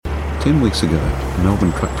10 weeks ago, a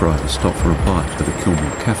Melbourne truck driver stopped for a bite at a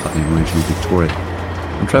Kilmore cafe in regional Victoria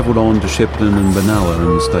and travelled on to Shepparton and Benalla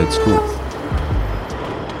in the state's north.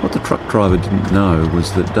 What the truck driver didn't know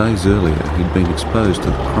was that days earlier he'd been exposed to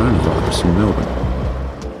the coronavirus in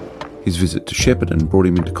Melbourne. His visit to Shepparton brought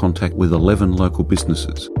him into contact with 11 local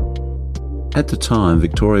businesses. At the time,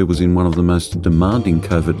 Victoria was in one of the most demanding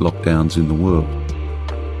COVID lockdowns in the world.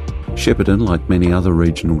 Shepparton, like many other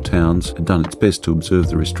regional towns, had done its best to observe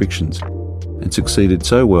the restrictions and succeeded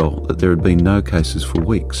so well that there had been no cases for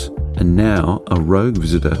weeks, and now a rogue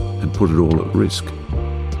visitor had put it all at risk.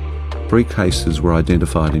 3 cases were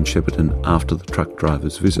identified in Shepparton after the truck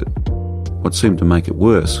driver's visit. What seemed to make it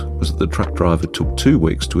worse was that the truck driver took 2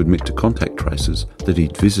 weeks to admit to contact tracers that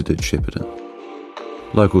he'd visited Shepparton.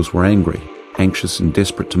 Locals were angry, anxious and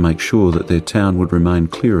desperate to make sure that their town would remain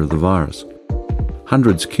clear of the virus.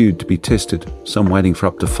 Hundreds queued to be tested, some waiting for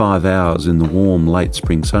up to 5 hours in the warm, late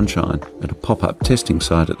spring sunshine at a pop-up testing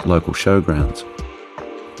site at local showgrounds.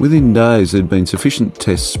 Within days, there had been sufficient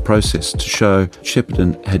tests processed to show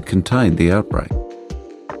Shepparton had contained the outbreak.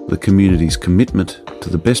 The community's commitment to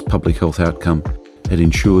the best public health outcome had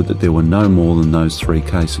ensured that there were no more than those 3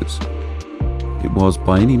 cases. It was,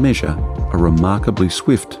 by any measure, a remarkably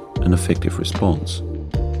swift and effective response.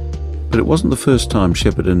 But it wasn't the first time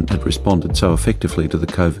Shepparton had responded so effectively to the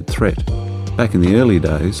COVID threat. Back in the early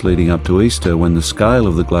days, leading up to Easter, when the scale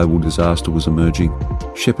of the global disaster was emerging,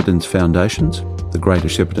 Shepparton's foundations, the Greater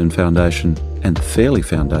Shepparton Foundation and the Fairley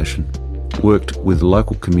Foundation, worked with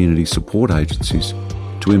local community support agencies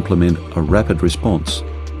to implement a rapid response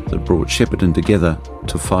that brought Shepparton together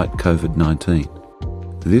to fight COVID-19.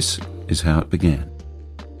 This is how it began.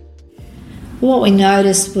 What we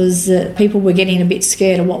noticed was that people were getting a bit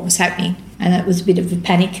scared of what was happening, and it was a bit of a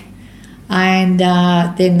panic. And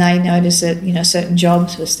then they noticed that, certain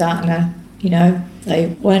jobs were starting to,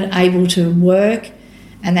 they weren't able to work,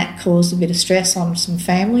 and that caused a bit of stress on some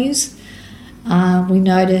families. We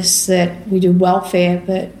noticed that we do welfare,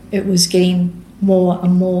 but it was getting more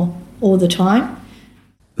and more all the time.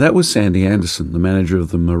 That was Sandy Anderson, the manager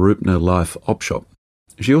of the Mooroopna Life Op Shop.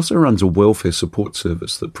 She also runs a welfare support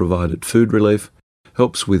service that provided food relief,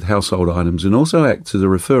 helps with household items, and also acts as a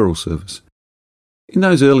referral service. In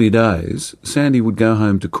those early days, Sandy would go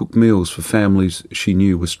home to cook meals for families she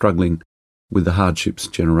knew were struggling with the hardships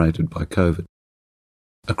generated by COVID.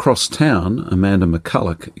 Across town, Amanda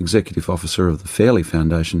McCulloch, Executive Officer of the Fairley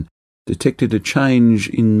Foundation, detected a change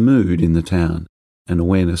in mood in the town and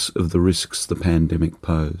awareness of the risks the pandemic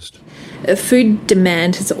posed. Food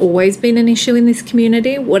demand has always been an issue in this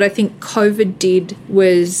community. What I think COVID did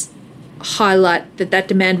was highlight that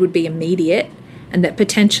demand would be immediate, and that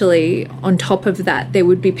potentially on top of that there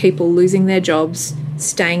would be people losing their jobs,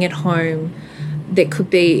 staying at home. There could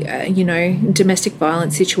be, domestic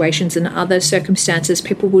violence situations and other circumstances.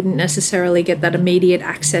 People wouldn't necessarily get that immediate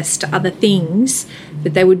access to other things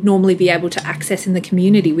that they would normally be able to access in the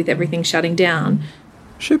community with everything shutting down.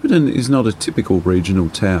 Shepparton is not a typical regional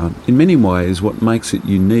town. In many ways, what makes it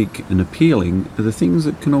unique and appealing are the things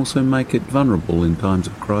that can also make it vulnerable in times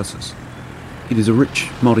of crisis. It is a rich,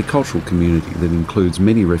 multicultural community that includes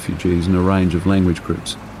many refugees and a range of language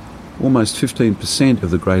groups. Almost 15% of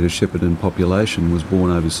the Greater Shepparton population was born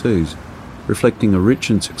overseas, reflecting a rich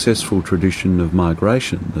and successful tradition of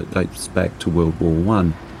migration that dates back to World War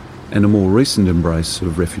I and a more recent embrace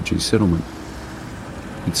of refugee settlement.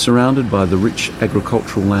 It's surrounded by the rich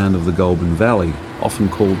agricultural land of the Goulburn Valley, often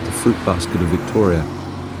called the fruit basket of Victoria,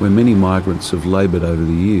 where many migrants have laboured over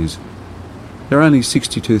the years. There are only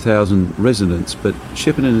 62,000 residents, but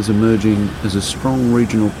Shepparton is emerging as a strong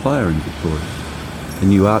regional player in Victoria. A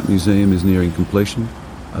new art museum is nearing completion,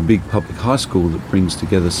 a big public high school that brings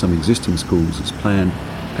together some existing schools is planned,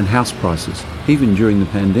 and house prices, even during the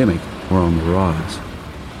pandemic, were on the rise.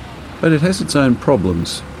 But it has its own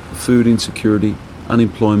problems: food insecurity,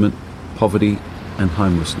 unemployment, poverty, and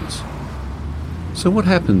homelessness. So what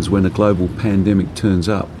happens when a global pandemic turns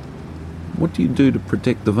up? What do you do to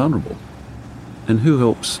protect the vulnerable? And who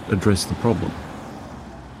helps address the problem?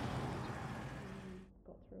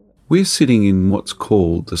 We're sitting in what's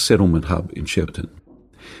called the Settlement Hub in Shepparton.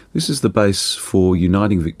 This is the base for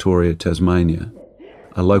Uniting Victoria Tasmania,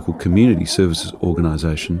 a local community services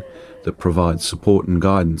organisation that provides support and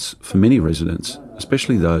guidance for many residents,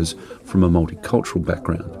 especially those from a multicultural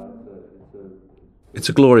background. It's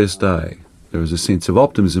a glorious day. There is a sense of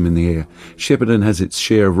optimism in the air. Shepparton has its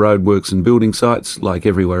share of roadworks and building sites, like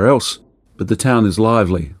everywhere else, but the town is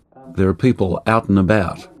lively. There are people out and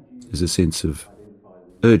about. There's a sense of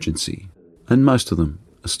urgency, and most of them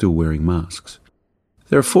are still wearing masks.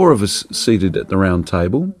 There are 4 of us seated at the round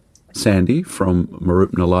table. Sandy from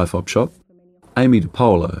Marupna Life Op Shop, Amy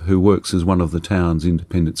DePola, who works as one of the town's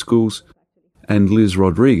independent schools, and Liz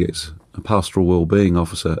Rodriguez, a pastoral wellbeing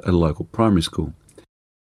officer at a local primary school.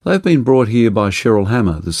 They've been brought here by Cheryl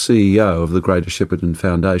Hammer, the CEO of the Greater Shepparton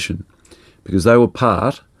Foundation, because they were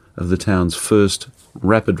part of the town's first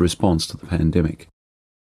rapid response to the pandemic.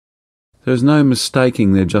 There is no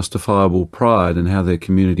mistaking their justifiable pride in how their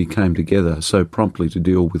community came together so promptly to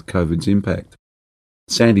deal with COVID's impact.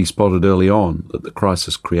 Sandy spotted early on that the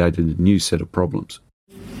crisis created a new set of problems.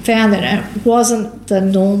 Found that it wasn't the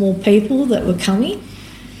normal people that were coming.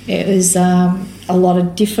 It was a lot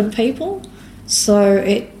of different people. So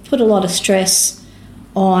it put a lot of stress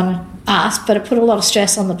on us, but it put a lot of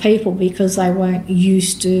stress on the people because they weren't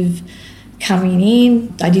used to coming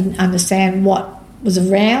in. They didn't understand what was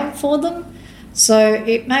around for them. So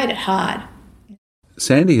it made it hard.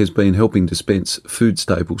 Sandy has been helping dispense food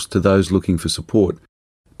staples to those looking for support,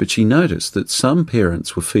 but she noticed that some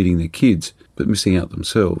parents were feeding their kids but missing out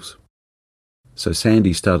themselves. So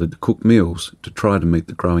Sandy started to cook meals to try to meet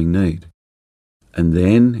the growing need. And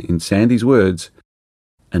then, in Sandy's words,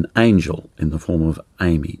 an angel in the form of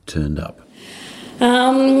Amy turned up.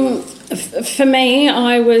 For me,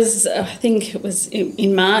 I think it was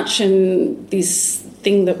in March, and this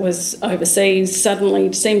thing that was overseas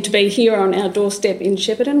suddenly seemed to be here on our doorstep in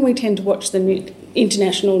Shepparton. We tend to watch the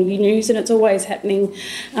international news, and it's always happening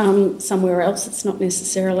somewhere else. It's not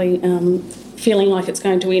necessarily feeling like it's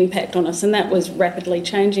going to impact on us, and that was rapidly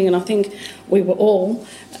changing, and I think we were all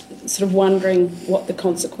sort of wondering what the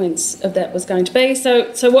consequence of that was going to be.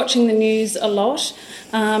 So watching the news a lot,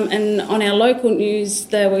 and on our local news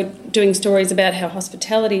they were doing stories about how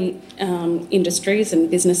hospitality industries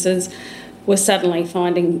and businesses were suddenly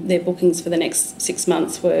finding their bookings for the next 6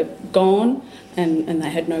 months were gone, and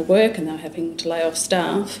they had no work and they were having to lay off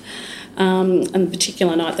staff. And the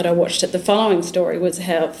particular night that I watched it, the following story was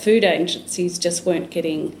how food agencies just weren't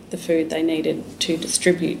getting the food they needed to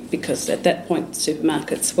distribute because at that point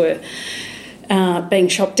supermarkets were being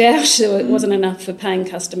shopped out. So it wasn't enough for paying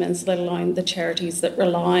customers, let alone the charities that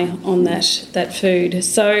rely on that food.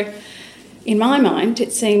 So in my mind,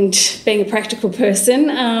 it seemed, being a practical person,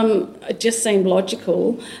 it just seemed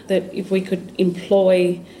logical that if we could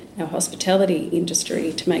employ our hospitality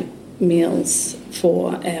industry to make meals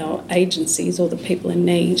for our agencies or the people in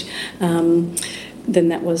need, then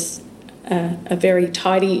that was a very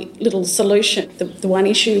tidy little solution. The one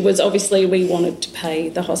issue was obviously we wanted to pay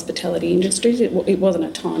the hospitality industries. It wasn't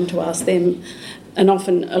a time to ask them. And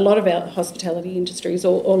often a lot of our hospitality industries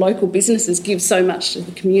or local businesses give so much to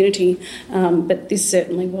the community, but this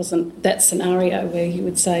certainly wasn't that scenario where you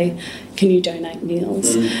would say, can you donate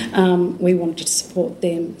meals? We wanted to support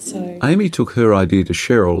them. So Amy took her idea to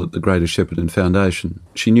Cheryl at the Greater Shepparton Foundation.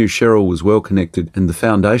 She knew Cheryl was well connected and the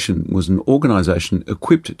foundation was an organisation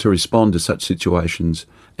equipped to respond to such situations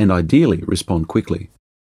and ideally respond quickly.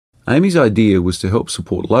 Amy's idea was to help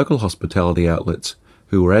support local hospitality outlets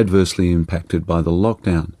who were adversely impacted by the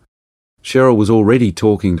lockdown. Cheryl was already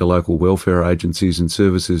talking to local welfare agencies and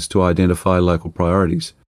services to identify local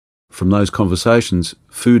priorities. From those conversations,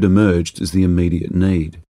 food emerged as the immediate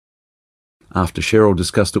need. After Cheryl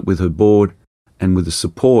discussed it with her board and with the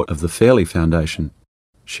support of the Fairley Foundation,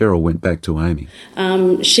 Cheryl went back to Amy.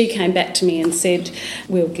 She came back to me and said,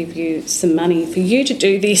 we'll give you some money for you to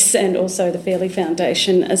do this and also the Fairley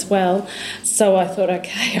Foundation as well. So I thought,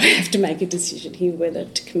 okay, I have to make a decision here whether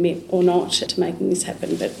to commit or not to making this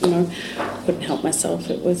happen. But, I couldn't help myself.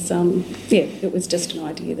 It was, it was just an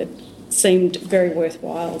idea that seemed very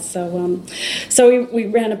worthwhile. So we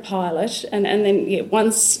ran a pilot, and then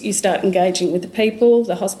once you start engaging with the people,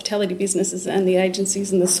 the hospitality businesses and the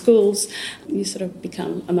agencies and the schools, you sort of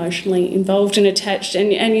become emotionally involved and attached,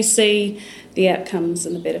 and you see the outcomes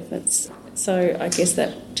and the benefits. So I guess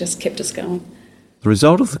that just kept us going. The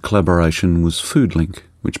result of the collaboration was Foodlink,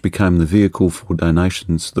 which became the vehicle for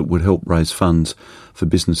donations that would help raise funds for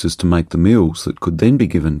businesses to make the meals that could then be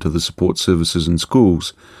given to the support services and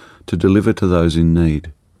schools to deliver to those in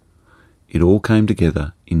need. It all came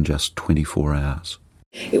together in just 24 hours.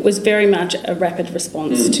 It was very much a rapid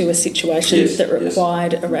response to a situation that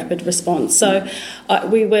required a rapid response. So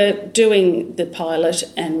we were doing the pilot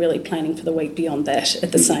and really planning for the week beyond that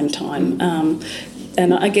at the same time.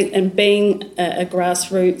 And being a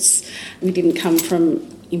grassroots, we didn't come from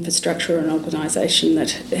infrastructure or an organisation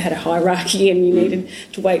that had a hierarchy and you needed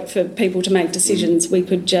to wait for people to make decisions. We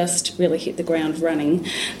could just really hit the ground running,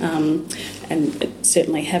 and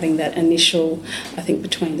certainly having that initial, I think,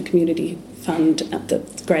 between the community fund, the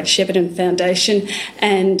Greater Shepparton Foundation,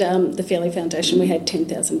 and the Fairley Foundation, we had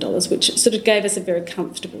 $10,000, which sort of gave us a very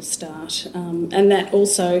comfortable start. And that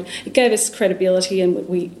also, it gave us credibility, and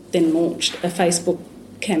we then launched a Facebook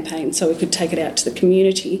campaign so we could take it out to the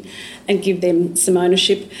community and give them some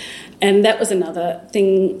ownership. And that was another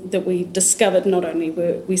thing that we discovered. Not only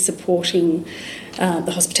were we supporting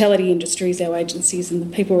the hospitality industries, our agencies and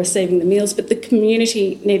the people receiving the meals, but the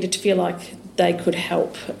community needed to feel like they could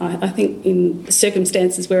help. I think in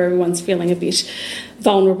circumstances where everyone's feeling a bit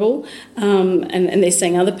vulnerable and they're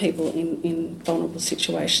seeing other people in vulnerable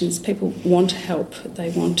situations, people want to help, they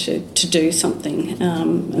want to do something.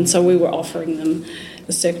 And so we were offering them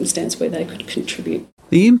a circumstance where they could contribute.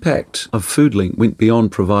 The impact of Foodlink went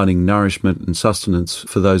beyond providing nourishment and sustenance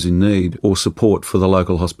for those in need or support for the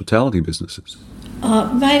local hospitality businesses.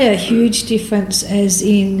 It made a huge difference, as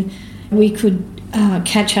in we could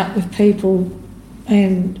catch up with people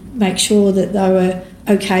and make sure that they were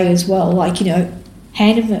okay as well. Like,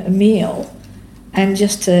 hand them a meal and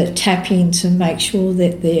just to tap in to make sure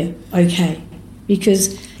that they're okay.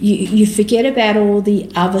 Because you forget about all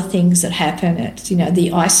the other things that happen. It's,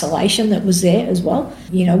 the isolation that was there as well.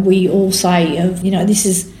 We all say, this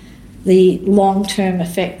is the long-term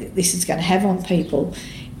effect that this is going to have on people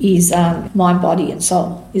is mind, body and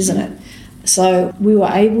soul, isn't it? So we were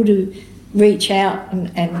able to reach out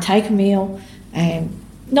and take a meal and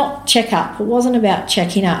not check up. It wasn't about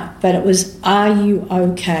checking up, but it was, are you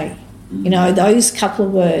okay? Those couple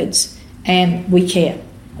of words, and we care.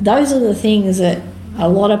 Those are the things that a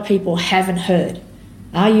lot of people haven't heard.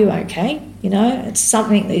 Are you okay? It's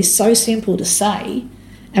something that is so simple to say,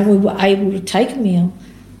 and we were able to take a meal,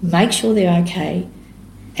 make sure they're okay,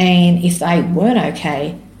 and if they weren't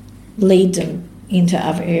okay, lead them into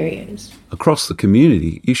other areas. Across the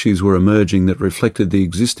community, issues were emerging that reflected the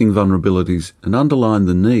existing vulnerabilities and underlined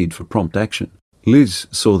the need for prompt action. Liz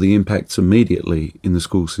saw the impacts immediately in the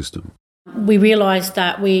school system. We realised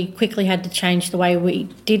that we quickly had to change the way we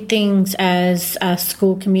did things as a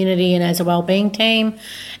school community and as a wellbeing team,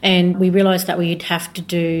 and we realised that we'd have to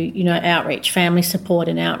do, outreach, family support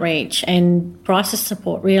and outreach and crisis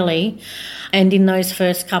support really. And in those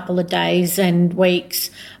first couple of days and weeks,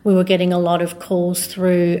 we were getting a lot of calls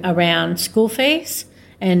through around school fees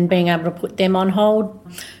and being able to put them on hold.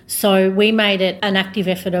 So we made it an active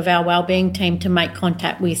effort of our wellbeing team to make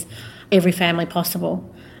contact with every family possible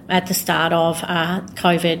at the start of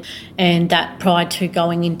COVID, and that prior to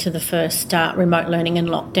going into the first remote learning and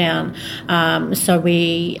lockdown. So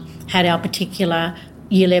we had our particular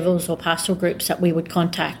year levels or pastoral groups that we would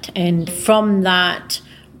contact, and from that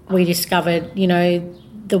we discovered,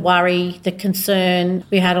 the worry, the concern.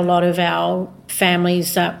 We had a lot of our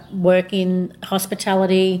families that work in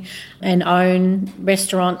hospitality and own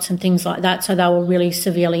restaurants and things like that, so they were really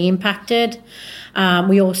severely impacted.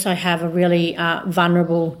 We also have a really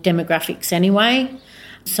vulnerable demographics anyway,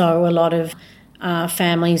 so a lot of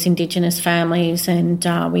families, Indigenous families, and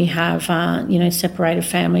we have, separated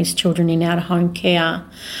families, children in out-of-home care.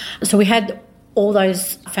 So we had all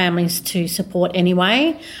those families to support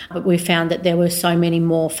anyway, but we found that there were so many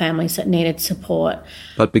more families that needed support.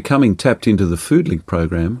 But becoming tapped into the Foodlink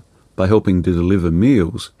program by helping to deliver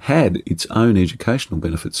meals had its own educational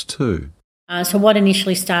benefits too. So what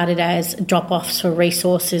initially started as drop-offs for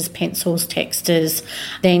resources, pencils, texters,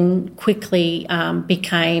 then quickly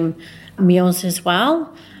became meals as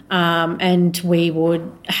well. And we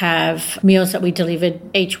would have meals that we delivered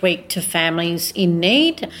each week to families in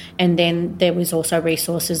need, and then there was also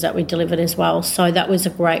resources that we delivered as well. So that was a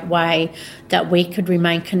great way that we could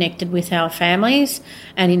remain connected with our families,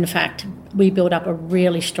 and in fact we built up a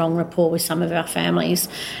really strong rapport with some of our families.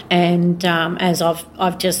 And as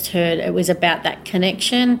I've just heard, it was about that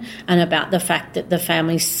connection and about the fact that the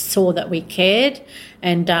families saw that we cared.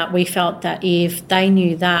 And we felt that if they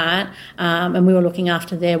knew that and we were looking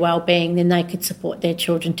after their wellbeing, then they could support their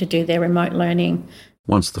children to do their remote learning.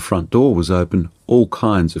 Once the front door was open, all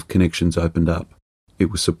kinds of connections opened up.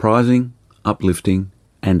 It was surprising, uplifting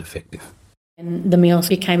and effective. And the meals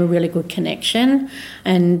became a really good connection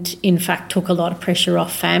and, in fact, took a lot of pressure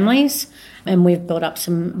off families. And we've built up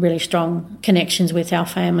some really strong connections with our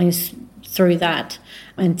families through that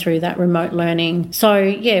and through that remote learning. So,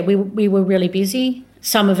 yeah, we were really busy.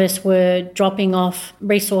 Some of us were dropping off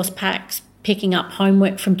resource packs, picking up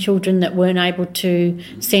homework from children that weren't able to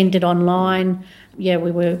send it online. Yeah,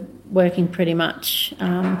 we were working pretty much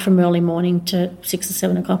from early morning to 6 or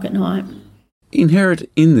 7 o'clock at night. Inherent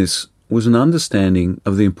in this was an understanding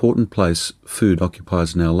of the important place food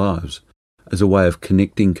occupies in our lives as a way of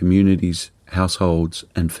connecting communities, households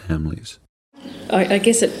and families. I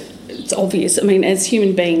guess it it's obvious. I mean, as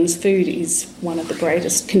human beings, food is one of the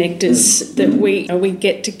greatest connectors that we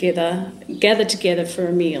get together, gather together for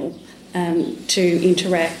a meal to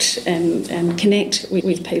interact and connect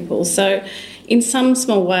with people. So in some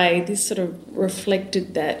small way, this sort of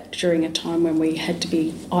reflected that during a time when we had to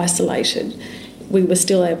be isolated, we were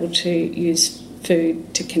still able to use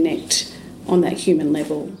food to connect on that human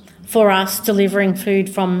level. For us, delivering food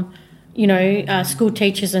from, school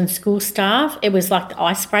teachers and school staff, it was like the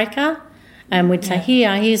icebreaker. And we'd say,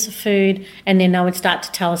 here's the food, and then they would start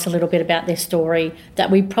to tell us a little bit about their story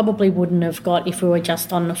that we probably wouldn't have got if we were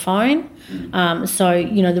just on the phone. So,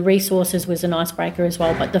 the resources was an icebreaker as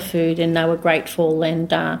well, but the food, and they were grateful, and,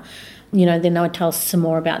 then they would tell us some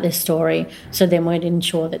more about their story. So then we'd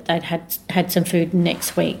ensure that they'd had some food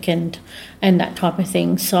next week and that type of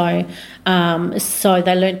thing. So so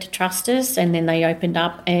they learnt to trust us, and then they opened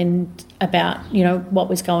up and about, what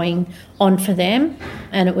was going on for them.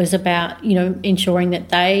 And it was about, ensuring that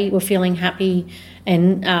they were feeling happy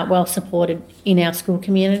and well supported in our school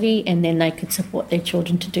community, and then they could support their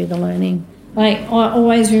children to do the learning. I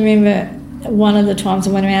always remember one of the times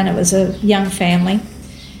I went around, it was a young family,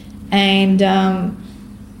 and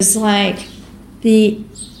it's like the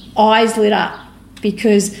eyes lit up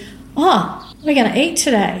because, we're going to eat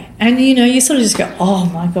today. And, you sort of just go, oh,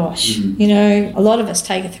 my gosh. A lot of us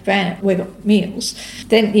take it for granted. We've got meals.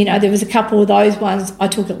 Then, there was a couple of those ones I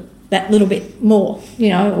took that little bit more.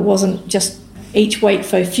 It wasn't just each week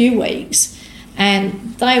for a few weeks.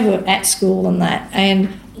 And they were at school and that. And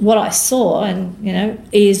what I saw,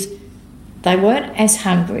 is they weren't as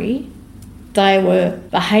hungry. They were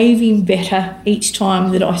behaving better each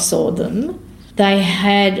time that I saw them. They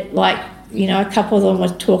had, a couple of them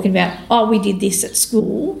were talking about, we did this at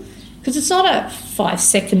school. Because it's not a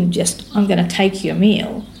 5-second just, I'm going to take you a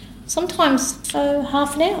meal. Sometimes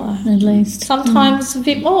half an hour at least. Sometimes a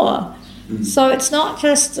bit more. So it's not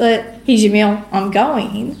just that, here's your meal, I'm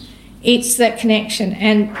going. It's that connection.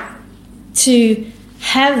 And to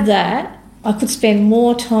have that, I could spend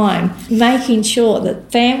more time making sure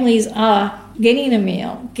that families are getting a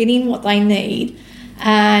meal, getting what they need.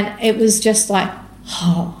 And it was just like,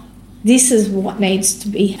 this is what needs to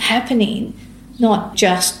be happening, not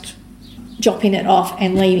just dropping it off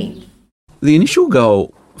and leaving. The initial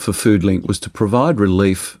goal for Foodlink was to provide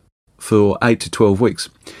relief for 8 to 12 weeks,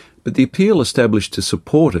 but the appeal established to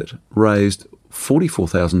support it raised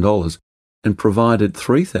 $44,000 and provided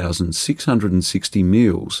 3,660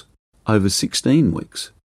 meals over 16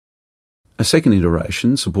 weeks. A second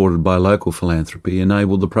iteration, supported by local philanthropy,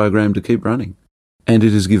 enabled the program to keep running. And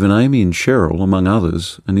it has given Amy and Cheryl, among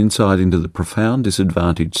others, an insight into the profound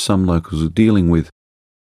disadvantage some locals are dealing with,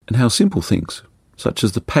 and how simple things, such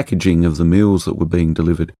as the packaging of the meals that were being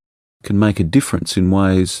delivered, can make a difference in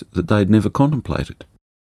ways that they'd never contemplated.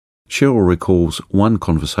 Cheryl recalls one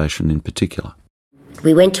conversation in particular.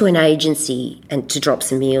 We went to an agency and to drop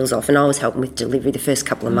some meals off, and I was helping with delivery. The first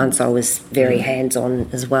couple of months I was very hands-on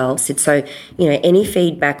as well. I said, so, any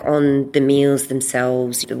feedback on the meals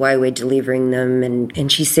themselves, the way we're delivering them?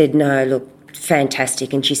 And she said, no, look,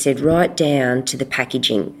 fantastic. And she said, right down to the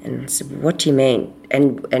packaging. And I said, what do you mean?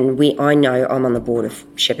 And I know I'm on the board of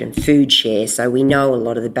Shepparton Food Share, so we know a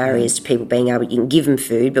lot of the barriers to people being able, you can give them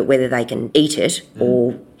food, but whether they can eat it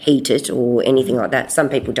or heat it or anything like that, some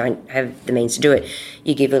people don't have the means to do it.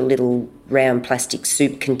 You give a little round plastic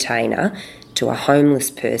soup container to a homeless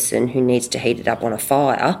person who needs to heat it up on a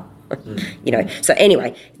fire, So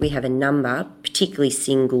anyway, we have a number, particularly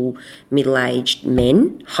single middle-aged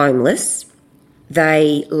men, homeless.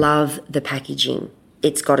 They love the packaging.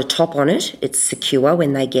 It's got a top on it. It's secure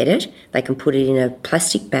when they get it. They can put it in a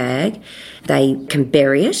plastic bag. They can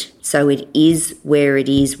bury it, so it is where it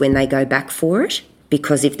is when they go back for it.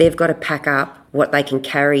 Because if they've got to pack up what they can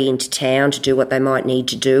carry into town to do what they might need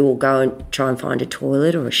to do, or go and try and find a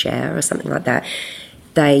toilet or a shower or something like that,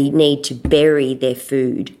 they need to bury their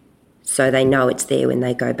food so they know it's there when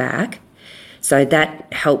they go back. So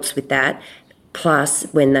that helps with that. Plus,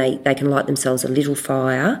 when they can light themselves a little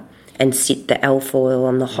fire and sit the alfoil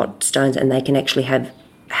on the hot stones, and they can actually have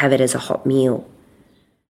it as a hot meal.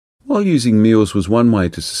 While using meals was one way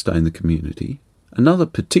to sustain the community, another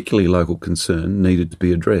particularly local concern needed to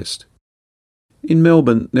be addressed. In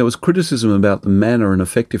Melbourne, there was criticism about the manner and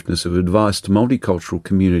effectiveness of advice to multicultural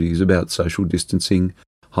communities about social distancing,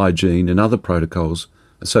 hygiene and other protocols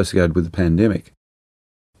associated with the pandemic.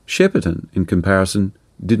 Shepparton, in comparison,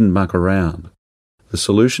 didn't muck around. The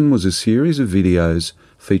solution was a series of videos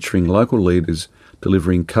featuring local leaders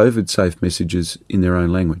delivering COVID-safe messages in their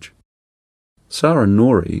own language. Sarah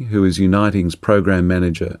Nori, who is Uniting's Program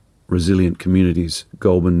Manager, Resilient Communities,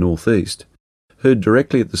 Goulburn North East, heard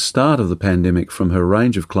directly at the start of the pandemic from her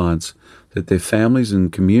range of clients that their families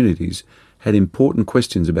and communities had important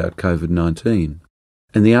questions about COVID-19,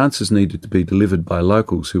 and the answers needed to be delivered by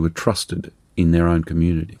locals who were trusted in their own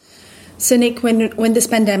community. So, Nick, when this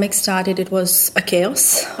pandemic started, it was a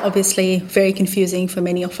chaos, obviously very confusing for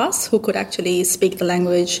many of us who could actually speak the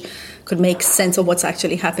language, could make sense of what's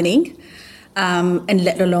actually happening. And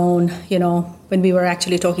let alone, when we were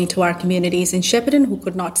actually talking to our communities in Shepparton who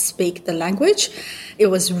could not speak the language, it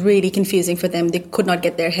was really confusing for them. They could not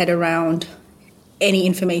get their head around any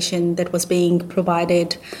information that was being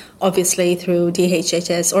provided, obviously through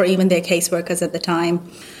DHHS or even their caseworkers at the time.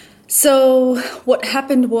 So what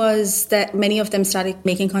happened was that many of them started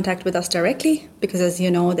making contact with us directly because, as you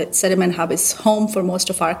know, that Settlement Hub is home for most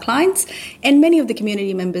of our clients and many of the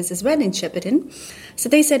community members as well in Shepparton. So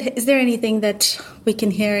they said, is there anything that we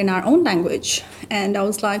can hear in our own language? And I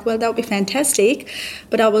was like, well, that would be fantastic.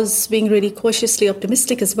 But I was being really cautiously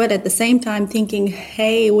optimistic as well at the same time thinking,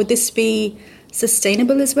 hey, would this be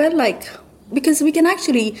sustainable as well? Because we can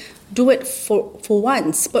actually do it for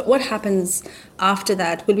once, but what happens after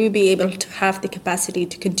that? Will we be able to have the capacity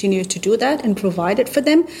to continue to do that and provide it for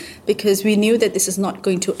them? Because we knew that this is not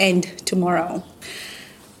going to end tomorrow.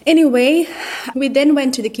 Anyway, we then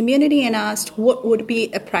went to the community and asked what would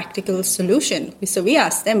be a practical solution. So we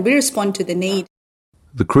asked them, we respond to the need.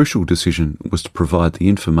 The crucial decision was to provide the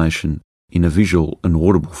information in a visual and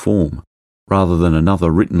audible form, rather than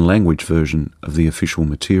another written language version of the official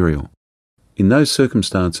material. In those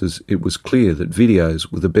circumstances, it was clear that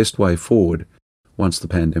videos were the best way forward once the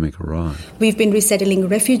pandemic arrived. We've been resettling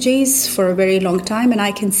refugees for a very long time, and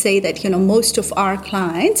I can say that, most of our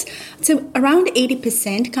clients, so around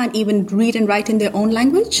 80% can't even read and write in their own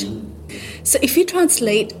language. So if you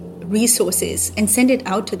translate resources and send it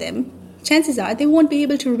out to them, chances are they won't be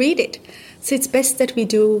able to read it. So it's best that we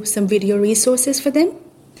do some video resources for them,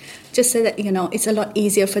 just so that, it's a lot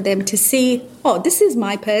easier for them to see, oh, this is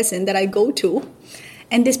my person that I go to,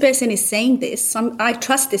 and this person is saying this. I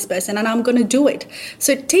trust this person, and I'm going to do it.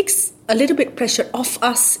 So it takes a little bit pressure off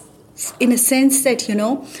us in a sense that,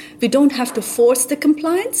 we don't have to force the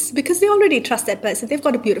compliance because they already trust that person. They've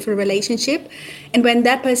got a beautiful relationship. And when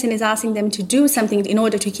that person is asking them to do something in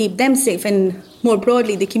order to keep them safe and more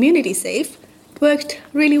broadly the community safe, it worked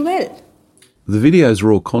really well. The video's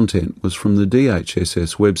raw content was from the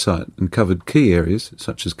DHSS website and covered key areas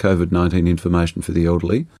such as COVID-19 information for the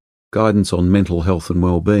elderly, guidance on mental health and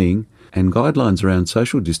well-being, and guidelines around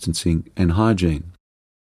social distancing and hygiene.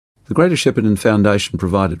 The Greater Shepparton Foundation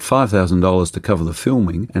provided $5,000 to cover the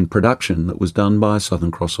filming and production that was done by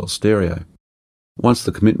Southern Cross Austereo. Once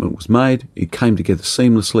the commitment was made, it came together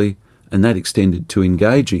seamlessly, and that extended to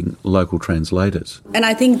engaging local translators. And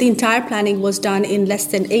I think the entire planning was done in less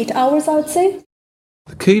than 8 hours, I would say.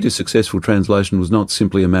 The key to successful translation was not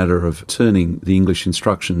simply a matter of turning the English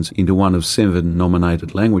instructions into one of 7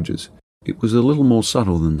 nominated languages. It was a little more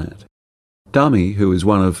subtle than that. Dami, who is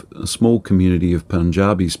one of a small community of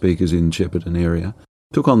Punjabi speakers in Shepparton area,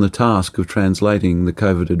 took on the task of translating the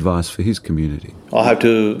COVID advice for his community. I have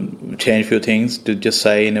to change a few things to just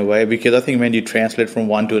say in a way, because I think when you translate from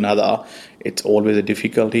one to another, it's always a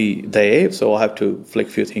difficulty there. So I have to flick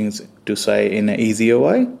a few things to say in an easier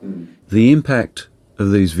way. The impact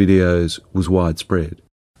of these videos was widespread.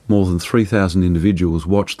 More than 3,000 individuals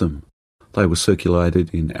watched them. They were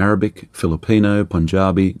circulated in Arabic, Filipino,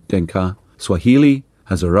 Punjabi, Denka, Swahili,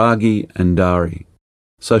 Hazaragi and Dari.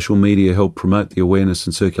 Social media helped promote the awareness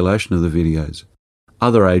and circulation of the videos.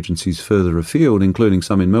 Other agencies further afield, including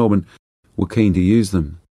some in Melbourne, were keen to use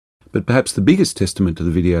them. But perhaps the biggest testament to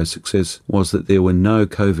the video's success was that there were no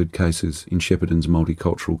COVID cases in Shepparton's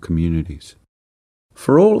multicultural communities.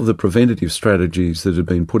 For all of the preventative strategies that had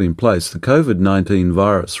been put in place, the COVID-19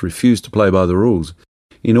 virus refused to play by the rules.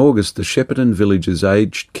 In August, the Shepparton Village's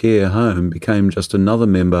aged care home became just another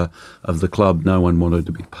member of the club no one wanted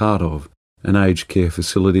to be part of, an aged care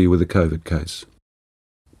facility with a COVID case.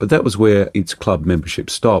 But that was where its club membership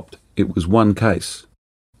stopped. It was one case,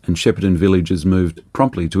 and Shepparton Villagers moved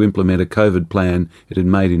promptly to implement a COVID plan it had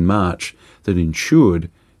made in March that ensured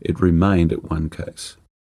it remained at one case.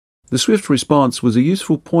 The swift response was a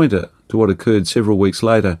useful pointer to what occurred several weeks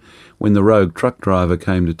later when the rogue truck driver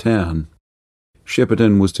came to town.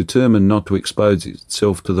 Shepparton was determined not to expose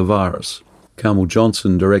itself to the virus. Carmel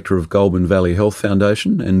Johnson, Director of Goulburn Valley Health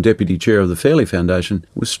Foundation and Deputy Chair of the Fairley Foundation,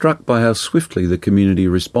 was struck by how swiftly the community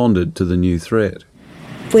responded to the new threat.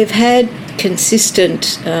 We've had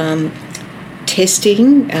consistent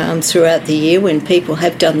testing throughout the year when people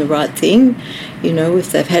have done the right thing.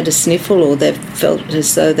 If they've had a sniffle or they've felt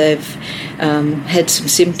as though they've had some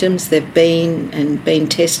symptoms, they've been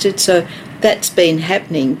tested. So that's been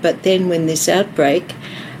happening. But then when this outbreak,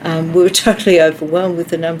 we were totally overwhelmed with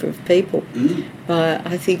the number of people.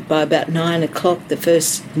 I think by about 9 o'clock the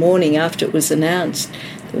first morning after it was announced,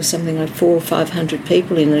 there was something like 400 or 500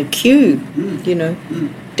 people in a queue,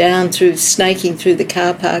 snaking through the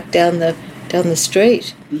car park, down the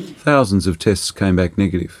street. Thousands of tests came back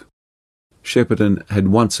negative. Shepparton had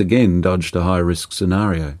once again dodged a high-risk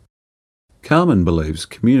scenario. Carmen believes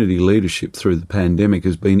community leadership through the pandemic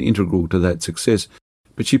has been integral to that success,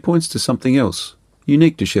 but she points to something else,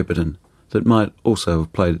 unique to Shepparton, that might also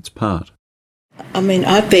have played its part. I mean,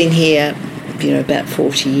 I've been here, about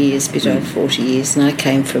 40 years, a bit over 40 years, and I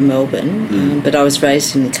came from Melbourne, but I was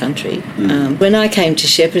raised in the country. When I came to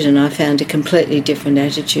Shepparton, I found a completely different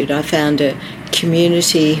attitude. I found a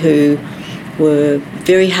community who were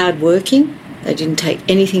very hard-working. They didn't take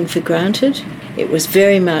anything for granted. It was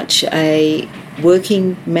very much a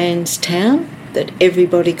working man's town, that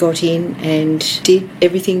everybody got in and did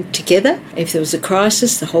everything together. If there was a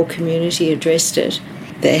crisis, the whole community addressed it.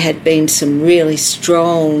 There had been some really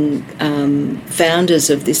strong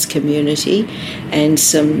founders of this community and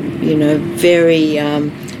some, very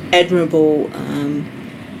admirable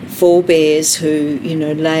forebears who,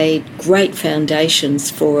 laid great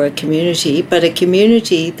foundations for a community, but a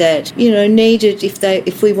community that, needed,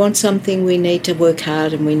 if we want something, we need to work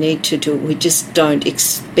hard and we need to do it. We just don't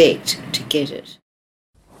expect to get it.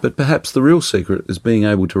 But perhaps the real secret is being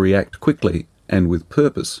able to react quickly and with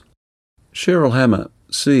purpose. Cheryl Hammer,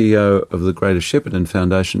 CEO of the Greater Shepparton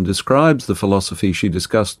Foundation, describes the philosophy she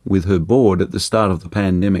discussed with her board at the start of the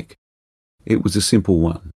pandemic. It was a simple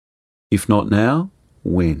one. If not now,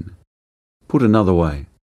 when? Put another way,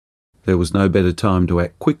 there was no better time to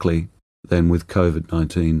act quickly than with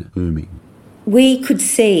COVID-19 looming. We could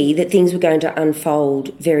see that things were going to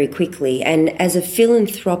unfold very quickly, and as a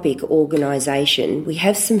philanthropic organisation, we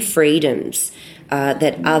have some freedoms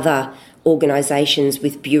that other organisations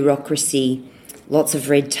with bureaucracy, lots of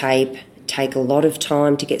red tape, take a lot of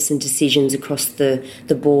time to get some decisions across the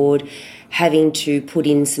board, having to put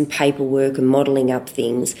in some paperwork and modelling up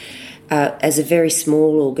things. As a very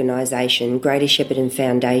small organisation, Greater Shepparton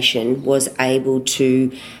Foundation was able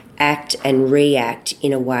to act and react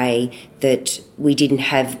in a way that we didn't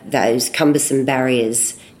have those cumbersome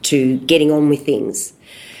barriers to getting on with things.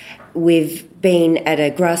 We've been at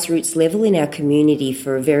a grassroots level in our community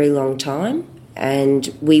for a very long time,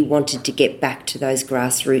 and we wanted to get back to those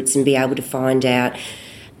grassroots and be able to find out,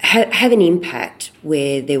 have an impact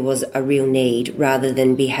where there was a real need, rather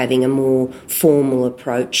than be having a more formal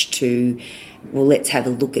approach to, well, let's have a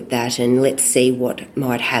look at that and let's see what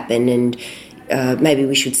might happen, and maybe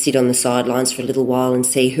we should sit on the sidelines for a little while and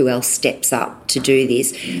see who else steps up to do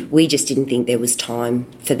this. We just didn't think there was time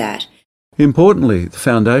for that. Importantly, the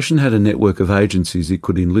Foundation had a network of agencies it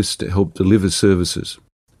could enlist to help deliver services.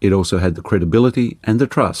 It also had the credibility and the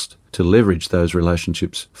trust to leverage those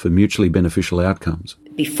relationships for mutually beneficial outcomes.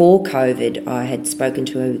 Before COVID, I had spoken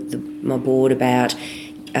to my board about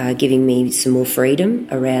giving me some more freedom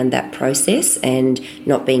around that process and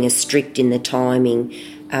not being as strict in the timing,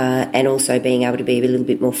 and also being able to be a little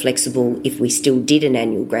bit more flexible if we still did an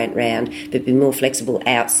annual grant round, but be more flexible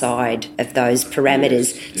outside of those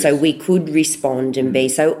parameters. Yes. So we could respond and be,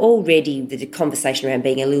 so already the conversation around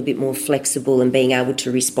being a little bit more flexible and being able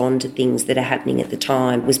to respond to things that are happening at the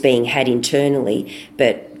time was being had internally,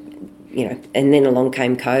 but and then along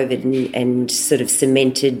came COVID and sort of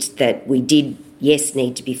cemented that we did, yes,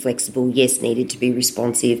 need to be flexible, yes, needed to be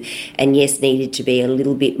responsive, and yes, needed to be a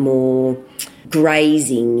little bit more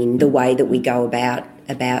grazing in the way that we go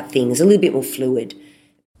about things, a little bit more fluid.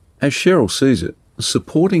 As Cheryl sees it,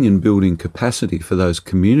 supporting and building capacity for those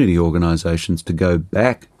community organisations to go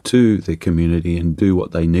back to their community and do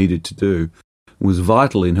what they needed to do was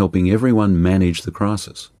vital in helping everyone manage the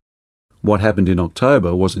crisis. What happened in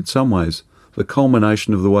October was in some ways the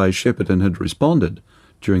culmination of the way Shepparton had responded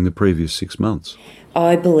during the previous 6 months.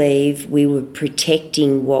 I believe we were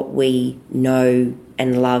protecting what we know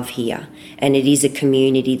and love here, and it is a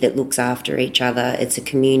community that looks after each other. It's a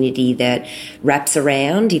community that wraps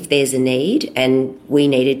around if there's a need, and we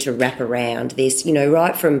needed to wrap around this,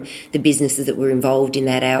 right from the businesses that were involved in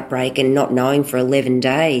that outbreak and not knowing for 11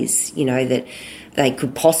 days, that they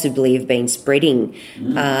could possibly have been spreading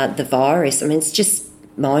the virus. I mean, it's just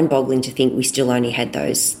mind-boggling to think we still only had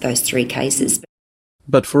those 3 cases.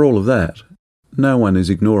 But for all of that, no one is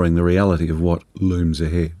ignoring the reality of what looms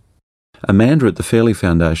ahead. Amanda at the Fairley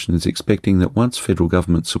Foundation is expecting that once federal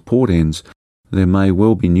government support ends, there may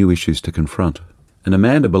well be new issues to confront. And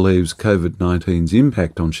Amanda believes COVID-19's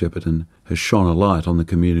impact on Shepparton has shone a light on the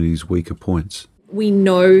community's weaker points. We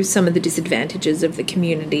know some of the disadvantages of the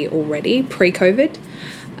community already pre-COVID,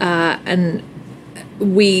 and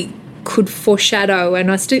we could foreshadow,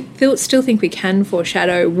 and I still think we can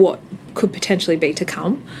foreshadow what could potentially be to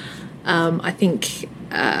come. I think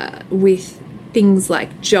with things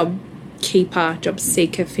like JobKeeper, Job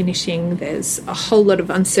Seeker finishing, there's a whole lot of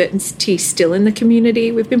uncertainty still in the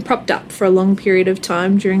community. We've been propped up for a long period of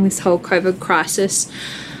time during this whole COVID crisis.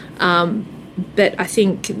 But I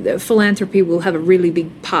think philanthropy will have a really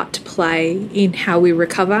big part to play in how we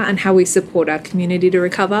recover and how we support our community to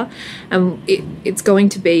recover. And it's going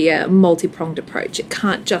to be a multi-pronged approach. It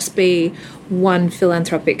can't just be one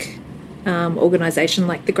philanthropic organisation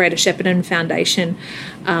like the Greater Shepparton Foundation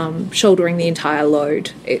shouldering the entire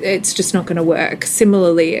load. It's just not going to work.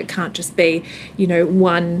 Similarly, it can't just be,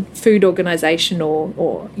 one food organisation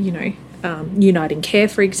or Uniting Care,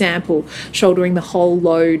 for example, shouldering the whole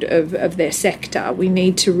load of their sector. We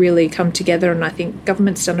need to really come together, and I think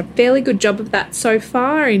government's done a fairly good job of that so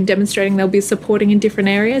far in demonstrating they'll be supporting in different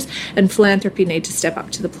areas, and philanthropy need to step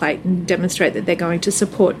up to the plate and demonstrate that they're going to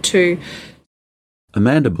support too.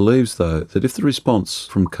 Amanda believes, though, that if the response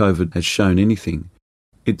from COVID has shown anything,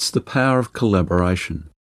 it's the power of collaboration,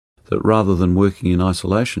 that rather than working in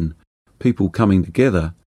isolation, people coming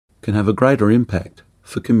together can have a greater impact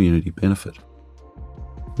for community benefit.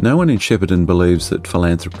 No one in Shepparton believes that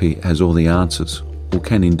philanthropy has all the answers or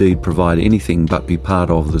can indeed provide anything but be part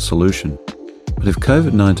of the solution. But if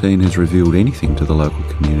COVID-19 has revealed anything to the local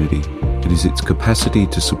community, it is its capacity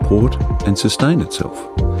to support and sustain itself.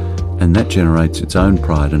 And that generates its own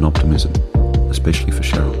pride and optimism, especially for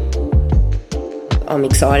Cheryl. I'm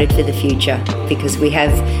excited for the future because we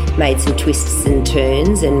have made some twists and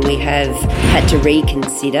turns and we have had to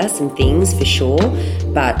reconsider some things for sure,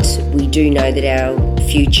 but we do know that our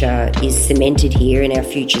future is cemented here and our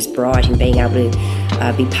future's bright in being able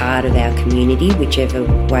to be part of our community, whichever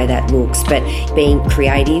way that looks. But being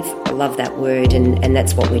creative, I love that word, and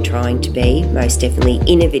that's what we're trying to be, most definitely.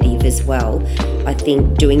 Innovative as well. I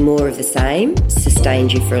think doing more of the same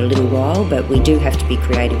sustains you for a little while, but we do have to be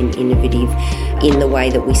creative and innovative in the way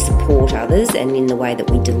that we support others and in the way that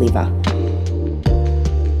we deliver.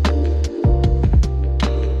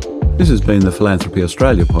 This has been the Philanthropy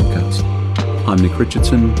Australia podcast. I'm Nick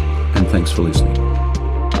Richardson, and thanks for listening.